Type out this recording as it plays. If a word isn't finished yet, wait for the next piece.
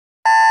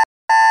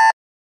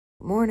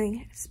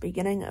Morning, it's the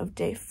beginning of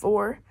day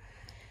 4.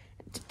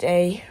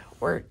 Today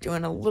we're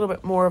doing a little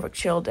bit more of a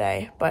chill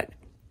day, but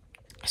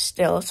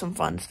still some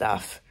fun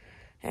stuff.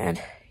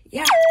 And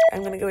yeah,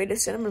 I'm gonna go eat a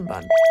cinnamon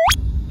bun.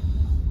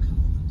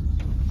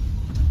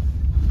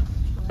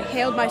 I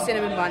hailed my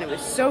cinnamon bun, it was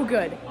so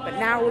good, but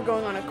now we're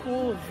going on a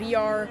cool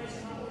VR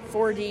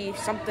 4D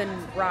something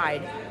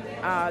ride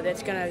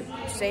that's gonna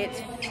say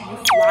it's you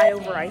fly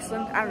over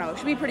Iceland. I don't know, it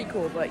should be pretty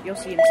cool, but you'll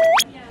see in a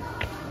second.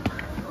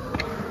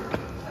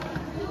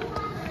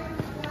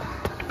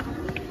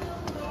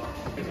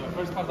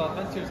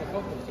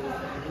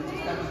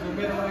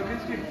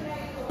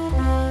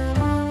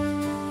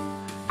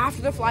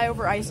 After the Fly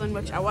Over Iceland,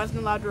 which I wasn't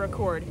allowed to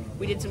record,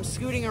 we did some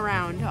scooting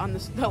around on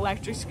the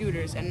electric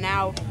scooters, and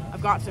now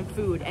I've got some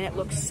food, and it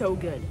looks so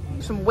good.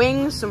 Some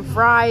wings, some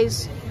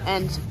fries,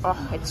 and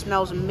oh, it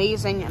smells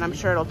amazing, and I'm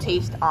sure it'll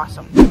taste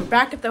awesome. We're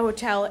back at the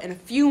hotel. In a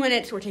few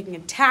minutes, we're taking a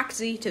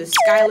taxi to the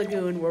Sky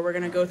Lagoon, where we're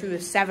gonna go through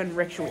the 7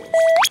 rituals.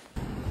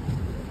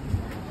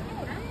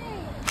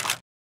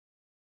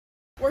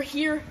 We're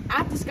here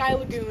at the Sky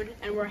Lagoon,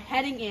 and we're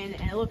heading in,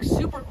 and it looks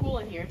super cool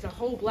in here. It's a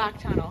whole black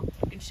tunnel.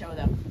 You can show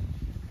them.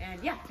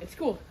 And yeah, it's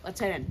cool. Let's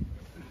head in.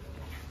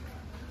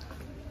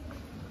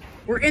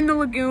 We're in the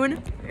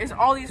lagoon. There's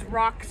all these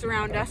rocks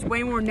around us,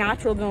 way more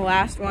natural than the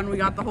last one. We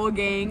got the whole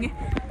gang,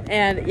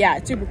 and yeah,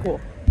 it's super cool.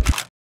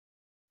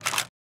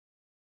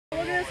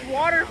 Look at this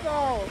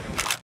waterfall.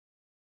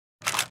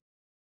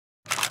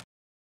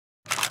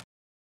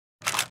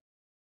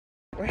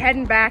 We're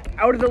heading back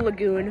out of the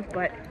lagoon,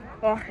 but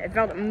oh, it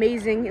felt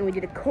amazing, and we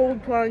did a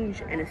cold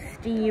plunge and a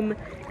steam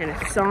and a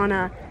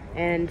sauna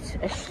and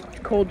a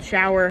cold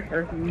shower,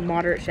 or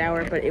moderate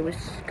shower, but it was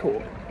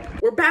cool.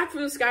 We're back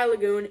from the Sky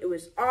Lagoon. It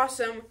was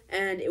awesome,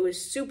 and it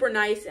was super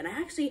nice, and I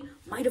actually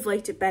might have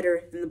liked it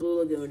better than the Blue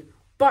Lagoon,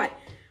 but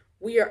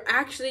we are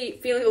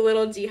actually feeling a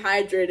little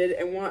dehydrated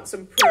and want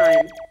some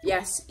Prime.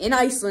 Yes, in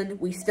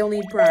Iceland, we still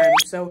need Prime,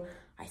 so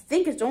I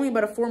think it's only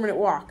about a 4-minute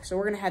walk, so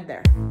we're gonna head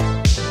there.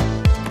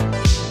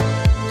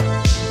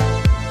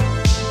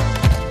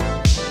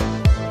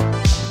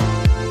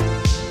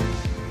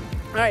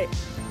 All right,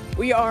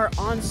 we are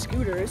on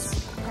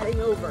scooters heading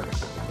over.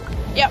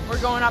 Yep,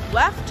 we're going up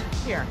left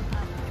here.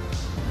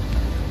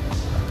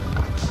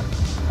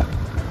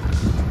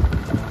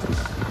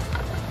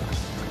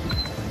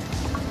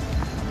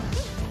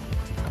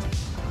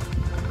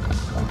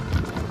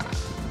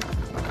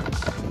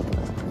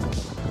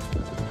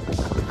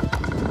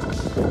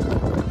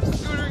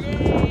 Scooter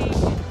gang.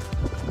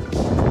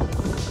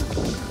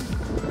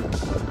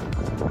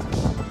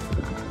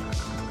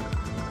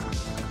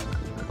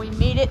 We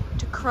made it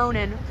to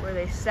Cronin, where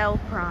they sell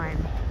Prime.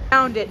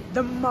 Found it,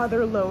 the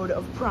mother lode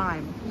of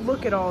Prime.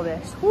 Look at all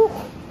this. Whew.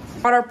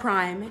 Got our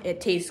Prime.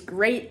 It tastes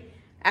great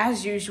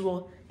as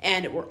usual,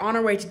 and we're on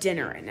our way to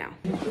dinner right now.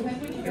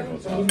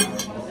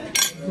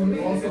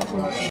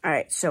 All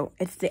right, so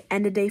it's the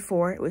end of day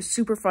 4. It was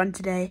super fun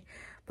today,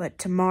 but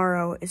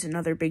tomorrow is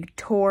another big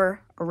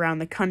tour around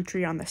the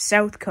country on the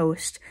south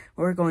coast,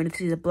 where we're going to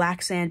see the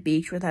black sand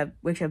beach,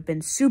 which I've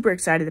been super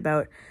excited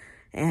about.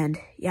 And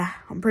yeah,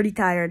 I'm pretty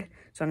tired,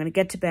 so I'm gonna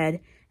get to bed,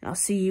 and I'll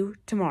see you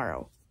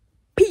tomorrow.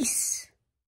 Peace!